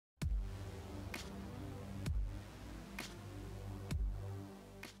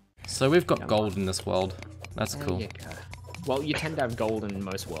So we've got gold in this world. That's cool. Well, you tend to have gold in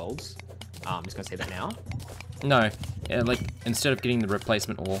most worlds. I'm just gonna say that now. No, yeah, like instead of getting the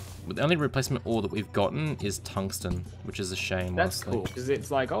replacement ore, the only replacement ore that we've gotten is tungsten, which is a shame. That's honestly. cool because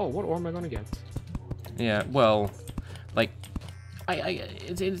it's like, oh, what ore am I gonna get? Yeah, well, like,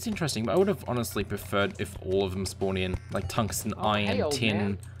 it's interesting, but I would have honestly preferred if all of them spawn in, like tungsten, iron,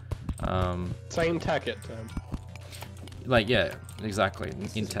 tin. Same Tekkit. Like, yeah, exactly.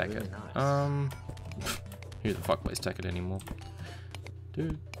 In Tekkit. Really nice. Who the fuck plays Tekkit anymore?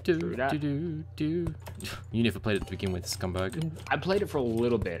 You never played it to begin with, scumbag. I played it for a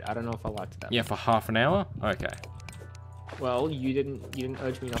little bit. I don't know if I liked that. Yeah, for half an hour? Okay. Well, you didn't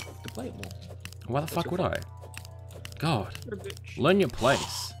urge me enough to play it more. Why the fuck would I? God. Learn your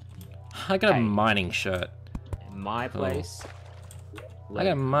place. I got a mining shirt. My place. I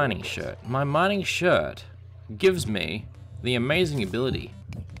got a mining shirt. My mining shirt gives me the amazing ability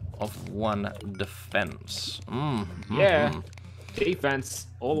of 1 defense. Yeah. Defense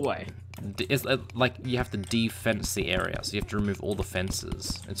all the way. It's like you have to defense the area, so you have to remove all the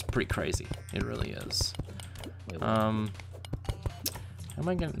fences. It's pretty crazy. It really is. How am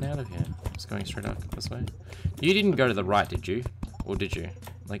I getting out of here? Just going straight up this way. You didn't go to the right, did you? Or did you?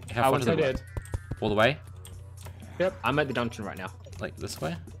 Like, how far to the right? All the way? Yep. I'm at the dungeon right now. Like this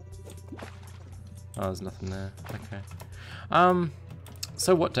way? Oh, there's nothing there. Okay.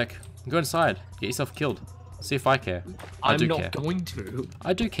 So what, Tech? Go inside. Get yourself killed. See if I care. I do care. I'm not going to.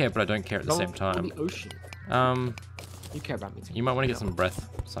 I do care, but I don't care at the same time. The ocean. You care about me too. You might want to get some breath,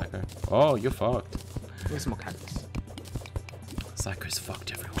 Psycho. Oh, you're fucked. Where's some more cactus? Psycho's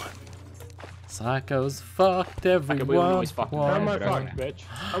fucked everyone. Psycho's fucked everyone. How am I fucked, bitch?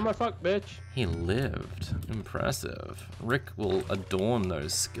 How am I fucked, bitch? He lived. Impressive. Rick will adorn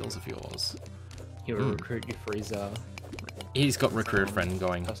those skills of yours. He will recruit you for his He's got recruit friend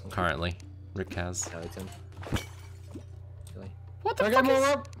going currently. Rick has. What the fuck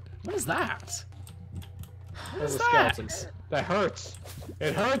is... What is that? What is that? That hurts.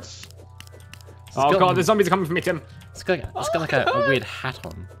 It hurts. Oh god, the zombies are coming for me, Tim. It's got like a weird hat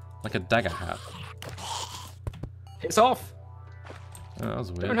on. Like a dagger hat. It's off. Oh, that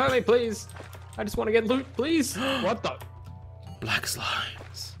was weird. Don't hurt me, please. I just want to get loot, please. What the? Black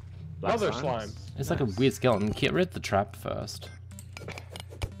slimes. Other slimes. It's like a weird skeleton. Get rid of the trap first.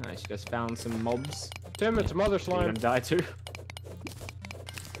 Nice, you just found some mobs. Tim, it's mother slime. You're gonna die too.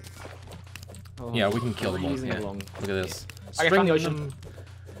 Oh, yeah, we can kill them all. Yeah. Look at this. Spring the ocean.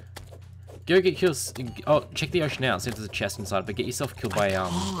 Go get kills. Oh, check the ocean out. See if there's a chest inside. But get yourself killed by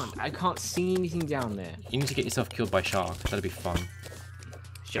I can't see anything down there. You need to get yourself killed by shark. That'd be fun.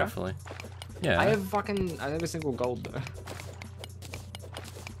 Sure. Definitely. Yeah. I have a single gold though.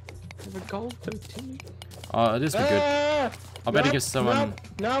 I have a gold too. Oh, this would be good. I better give someone.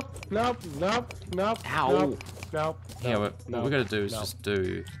 Nope. Ow. Nope. Yeah, what we gotta do is just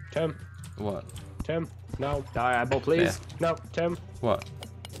do. Tim. What? Tim. No. Die, eyeball, please. No, Tim. What?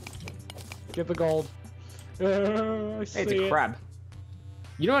 Get the gold. I see Hey, it's a crab.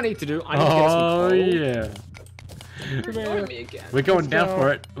 You know what I need to do? I Oh need to get some coal. yeah. Come here. Me again. We're going down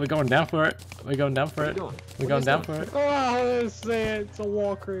for it. We're going down for it. We're going down for it. We're going down for it. Oh, let's see it. It's a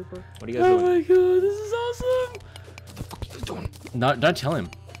wall creeper. What are you guys doing? Oh my god, this is awesome. What the fuck are you doing? No, don't tell him.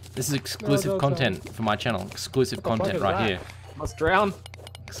 This is exclusive content for my channel. Exclusive content right here. Must drown.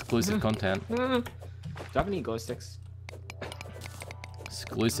 Exclusive content. Do I have any glow sticks?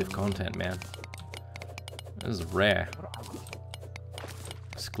 Exclusive content, man. This is rare.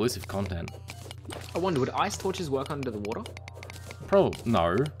 Exclusive content. I wonder, would ice torches work under the water? Probably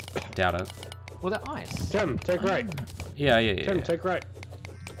no. Doubt it. Well, they're ice. Tim, take right. Yeah. Tim, take right.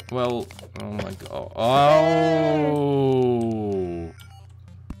 Well, oh my god. Oh.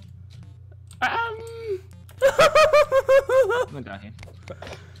 I'm gonna die here.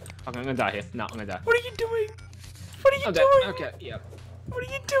 Okay, I'm gonna die here. No, I'm gonna die. What are you doing? What are you doing? Okay, yeah. What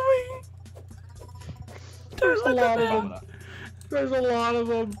are you doing? There's a lot of them. There's a lot of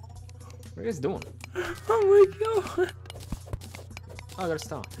them. What are you guys doing? Oh my god. Oh, I got a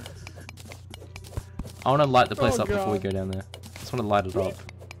star. I want to light the place up before we go down there. I just want to light it up. What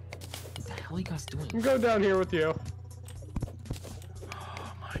the hell are you guys doing? I'm going down here with you.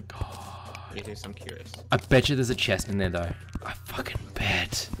 Oh my god. It is, I'm curious. I bet you there's a chest in there though. I fucking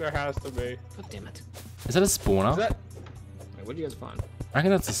bet. There has to be. God damn it. Is that a spawner? Is that... Wait, what did you guys find? I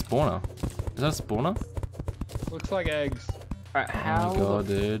reckon that's a spawner. Is that a spawner? Looks like eggs. Alright, how god,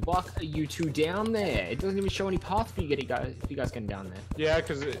 the dude. fuck are you two down there? It doesn't even show any path for you guys if you guys getting down there. Yeah,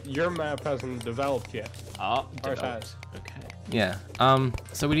 because your map hasn't developed yet. Oh, Ours has. Okay. Yeah.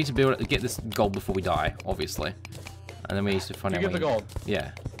 So we need to get this gold before we die, obviously. And then we need to find out. You get the gold.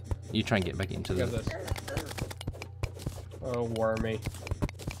 Yeah. You try and get back into Got the... this. Oh, wormy.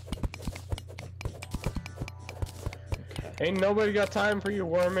 Ain't nobody got time for you,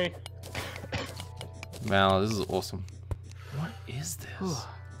 wormy. Wow, this is awesome. What is this?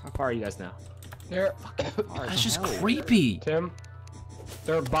 How far are you guys now? There, That's just creepy. Tim.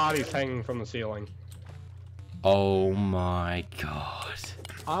 There are bodies hanging from the ceiling. Oh my god.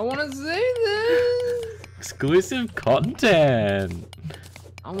 I want to see this. Exclusive content.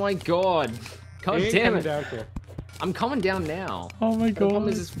 Oh my god. God He ain't damn coming it. down here. I'm coming down now. Oh my The problem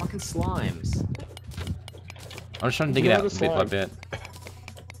god. is this fucking slimes. I'm just trying to dig it out Another bit by slime. bit.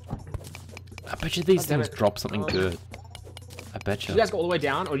 I bet you these God damn things it. drop something good. I bet Did you. you guys go all the way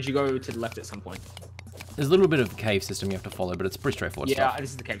down, or did you go to the left at some point? There's a little bit of a cave system you have to follow, but it's pretty straightforward Yeah, stuff. this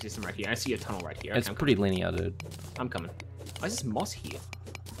is the cave system right here. I see a tunnel right here. It's Okay, pretty linear, dude. I'm coming. Why is this moss here?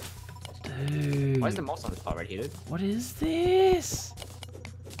 Dude. Why is the moss on this part right here, dude? What is this?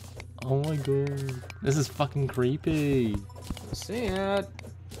 Oh my god. This is fucking creepy. Let's see it.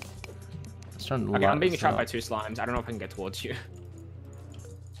 Let's try and Okay, light I'm being this trapped up. by 2 slimes. I don't know if I can get towards you.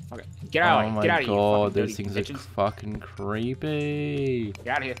 Okay, get out of here. Get out of here. Oh my you god, those fucking things dirty are bitches. fucking creepy. Get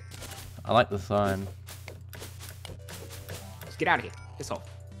out of here. I like the sign. Just get out of here. Piss off.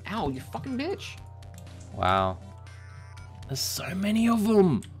 Ow, you fucking bitch. Wow. There's so many of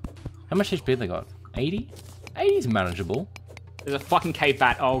them. How much HP they got? 80? 80 is manageable. There's a fucking cave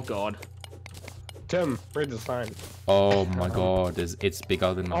bat. Oh god. Tim, read the sign. Oh my god, it's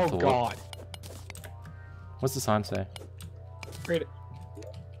bigger than I Oh thought. god. What's the sign say? Read it.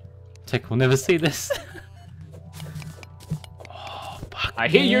 Tech will never see this. Oh, fuck, I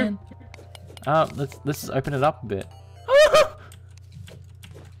hear you. man. Let's just open it up a bit.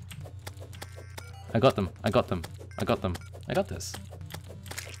 I got them. I got them. I got them. I got this.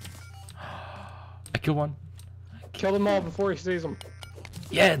 I killed one. Kill them all before he sees them.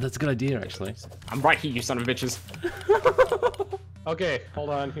 Yeah, that's a good idea, actually. I'm right here, you son of bitches. Okay, hold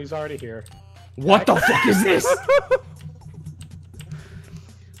on. He's already here. What the fuck is this?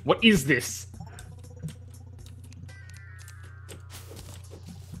 What is this?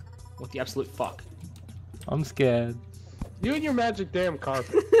 What the absolute fuck? I'm scared. You and your magic damn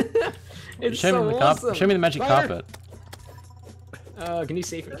carpet. It's Show so me the awesome. Show me the magic Fire. carpet. Can you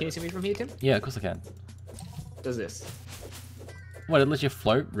see me from here, Tim? Yeah, of course I can. Does this? What? It lets you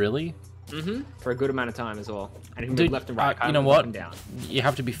float? Really? Mm-hmm. For a good amount of time as well. And you can Dude, move left and right. you know kind of what? up and down. You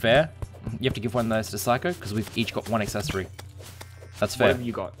have to be fair. You have to give one of those to Psycho because we've each got one accessory. That's fair. What have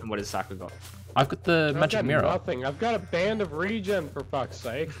you got? And what has Psycho got? I've got the I've magic got mirror. Nothing. I've got a band of regen for fuck's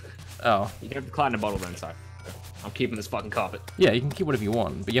sake. Oh, You can have the cloud in a bottle then, so I'm keeping this fucking carpet. yeah. You can keep whatever you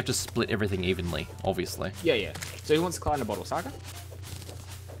want, but you have to split everything evenly, obviously. Yeah, yeah. So who wants the cloud in a bottle? Psycho?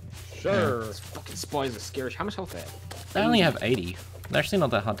 Sure. These fucking spies are scary. How much health they have? They only have 80. They're actually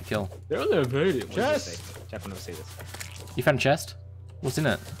not that hard to kill. They're only a very Chest. Jeff will never see this. You found a chest? What's in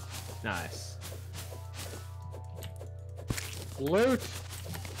it? Nice. Loot.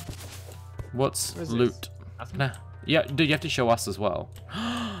 What's What is this? loot? Nothing? Nah. Yeah, dude, you have to show us as well.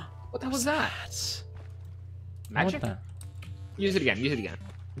 What the hell was that? That's... Magic? What Use it again. Use it again.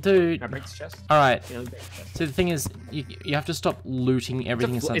 the... Dude. Can I break this chest? Alright. Yeah, let me break the chest. So the thing is, you have to stop looting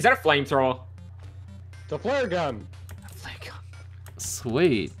everything inside. Is that a flamethrower? The flare gun. A flame gun.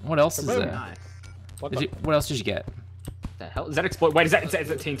 Sweet. What else is Kaboom. there? Nice. What Is the? it, what else did you get? What the hell? Is that explode? Wait, is that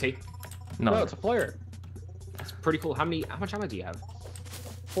TNT? No. No, it's a flare. That's pretty cool. How much ammo do you have?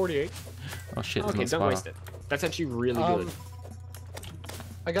 48. Oh shit, Okay, there's don't no waste spider. it. That's actually really good.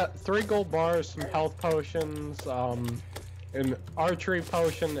 I got 3 gold bars, some health potions, an archery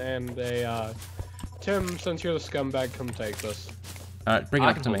potion, and a, Tim, since you're the scumbag, come take this. Alright, bring it I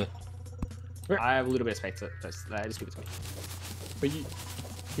up can to hold me. it. I have a little bit of space. Just give it to me.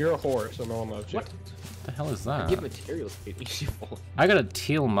 But you're a whore, so no one loves you. What? What the hell is that? Give materials to be useful. I got a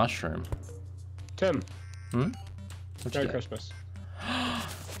teal mushroom. Tim, Hmm? What'd you Merry get? Christmas.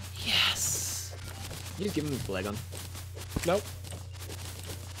 Yes! You just give him the flare gun. Nope.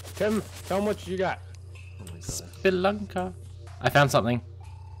 Tim, tell him what you got. Oh my god. Spelunker. I found something.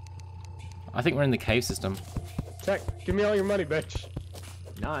 I think we're in the cave system. Tech, give me all your money, bitch.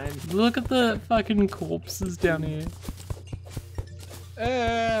 9. Look at the fucking corpses down here.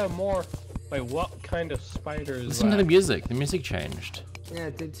 More. Wait, what kind of spider is Listen to the that? music. The music changed. Yeah,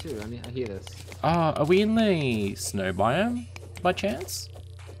 it did too. I hear this. Oh, are we in the snow biome by chance?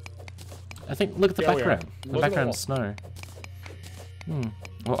 I think, look at the Yeah, we are. background. The Look at the background wall. is snow.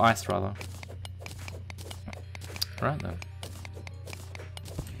 Hmm. Or ice, rather. Right then.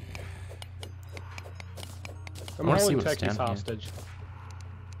 I'm I wanna see holding what's Teckiies down here. hostage.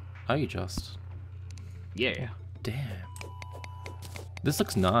 Oh, you just. Yeah. Damn. This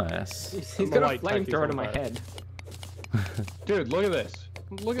looks nice. He's got a flamethrower to my head. Dude, look at this.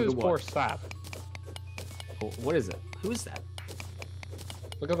 Look at this poor sap. What is it? Who is that?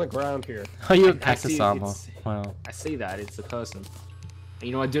 Look on the ground here. Oh, you have cactus armor. Wow. I see that. It's a person. And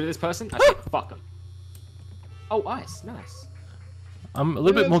you know what I do to this person? I say, fuck him. Oh, ice. Nice. I'm a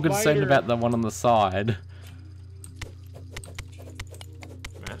little bit more concerned about the one on the side.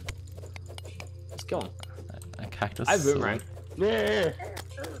 Man. Let's go on. A cactus. I have boomerang. Yeah.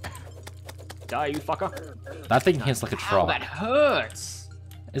 Die, you fucker. That thing hits like a Ow, truck. that hurts.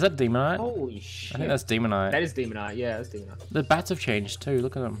 Is that demonite? Holy shit. I think that's demonite. That is demonite. Yeah, that's demonite. The bats have changed too.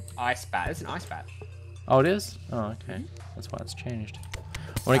 Look at them. Ice bat. It's an ice bat. Oh, it is? Oh, okay. That's why it's changed.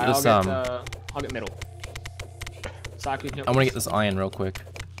 I want to get this, I'll get metal. Psycho, I want to get this iron real quick.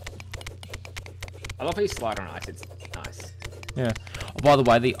 I love how you slide on ice. It's nice. Yeah. Oh, by the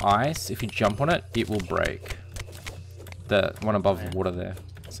way, the ice, if you jump on it, it will break. The one above the water there.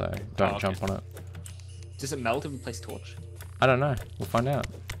 So don't jump on it. Does it melt if we place a torch? I don't know. We'll find out.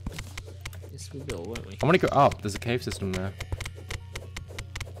 Yes, we will, won't we? I want to go up. There's a cave system there.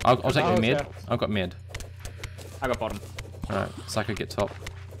 I'll take the mid. I've got mid. I got bottom. Alright, Psycho get top.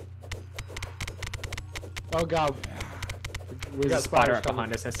 Oh god. There's a spider up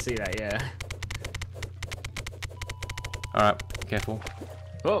behind us. Let's see that, yeah. Alright, careful.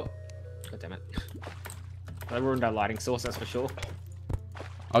 Oh! God damn it. I ruined our lighting source, that's for sure.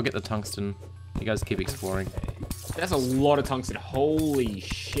 I'll get the tungsten. You guys keep exploring. That's a lot of tungsten. Holy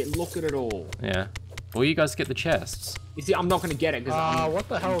shit, look at it all. Yeah. Well, you guys get the chests. You see, I'm not going to get it because I'm what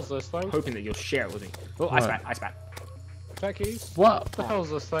the hell is this thing? hoping that you'll share it with me. Oh, ice bat, ice bat. Teckiies? What? What the hell is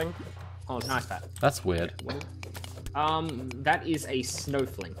this thing? Oh, it's an ice bat. That's weird. That is a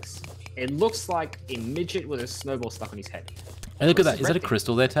snowflinks. It looks like a midget with a snowball stuck on his head. Hey, look at that. Is that a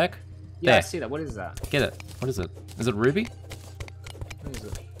crystal there, Tech? Yeah, there. I see that. What is that? Get it. What is it? Is it ruby? What is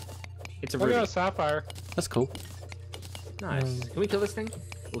it? It's a Look ruby. at a sapphire. That's cool. Nice. Can we kill this thing?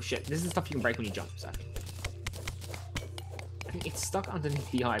 Oh shit, this is the stuff you can break when you jump, so. It's stuck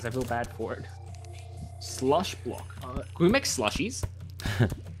underneath the eyes. I feel bad for it. Slush block. Can we make slushies?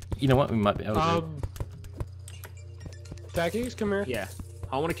 You know what? We might be able to. Teckiies, come here. Yeah.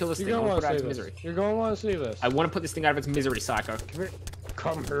 I want to kill this thing. I You're want gonna to put it out want of to see its this. misery. You're gonna want to see this. I want to put this thing out of its misery, Psycho. Come here.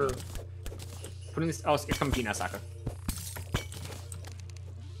 Come here. Putting this. Oh, it's coming to you now, Psycho.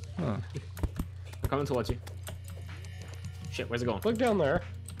 Huh. I'm coming towards you. Shit, where's it going? Look down there.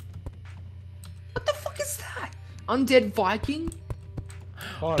 What the fuck is that? Undead Viking?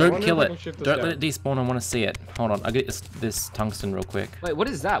 Oh, Don't kill it. Don't let it despawn. I want to see it. Hold on. I'll get this tungsten real quick. Wait, what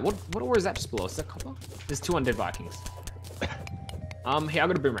is that? What ore is that just below? Is that copper? There's 2 undead Vikings. Here, I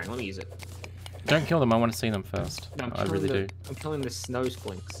got a boomerang. Let me use it. Don't kill them. I want to see them first. No, I really do. I'm killing the snow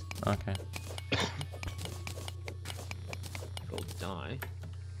splinks. Okay. They'll die.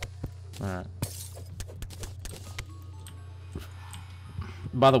 Alright.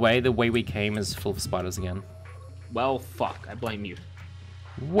 By the way we came is full of spiders again. Well, fuck. I blame you.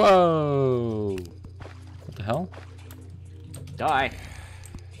 Whoa! What the hell? Die.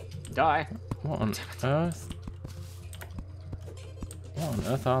 Die. What on earth? What on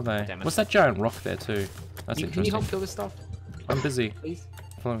earth are they? Damn it. What's that giant rock there too? That's Can you interesting. help kill this stuff? I'm busy. Please?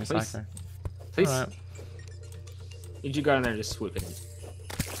 Following Please? Psycho. Please? Alright. Did you go in there and just swoop it?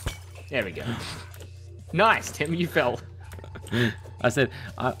 There we go. Nice, Tim, you fell. I said,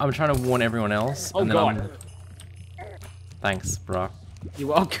 I'm trying to warn everyone else. Oh and then god. Thanks, bro. You're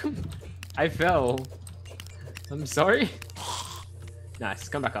welcome. I fell. I'm sorry. Nice,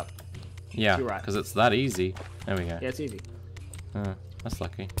 come back up. Yeah, You're right. because it's that easy. There we go. Yeah, it's easy. That's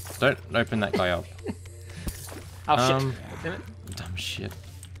lucky. Don't open that guy up. Oh shit. Damn it. Dumb shit.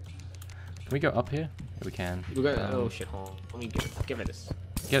 Can we go up here? Yeah, we can. We go, oh shit, hold on. Let me give it this.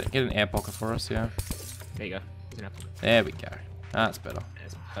 Get an air pocket for us, yeah. There you go. There's an apple. There we go. That's better.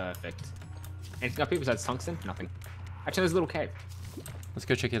 That's perfect. Anything up here besides tungsten? Nothing. Actually, there's a little cave. Let's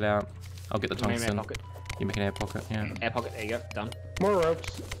go check it out. I'll get the You make an tungsten. air pocket. You make an air pocket, yeah. Air pocket, there you go. Done. More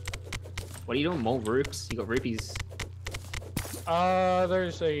ropes. What are you doing? More roops? You got rupees.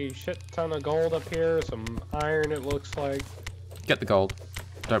 There's a shit ton of gold up here. Some iron, it looks like. Get the gold.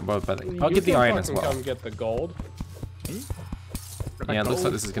 Don't worry about it. I'll You get the can iron as fucking well. Come get the gold. Yeah, it looks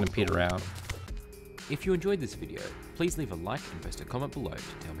like this is going to peter out. If you enjoyed this video, please leave a like and post a comment below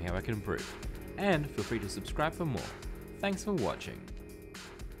to tell me how I can improve. And feel free to subscribe for more. Thanks for watching.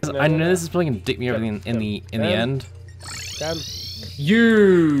 I know this is probably going to dick me over in the end. Damn.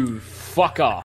 You fucker.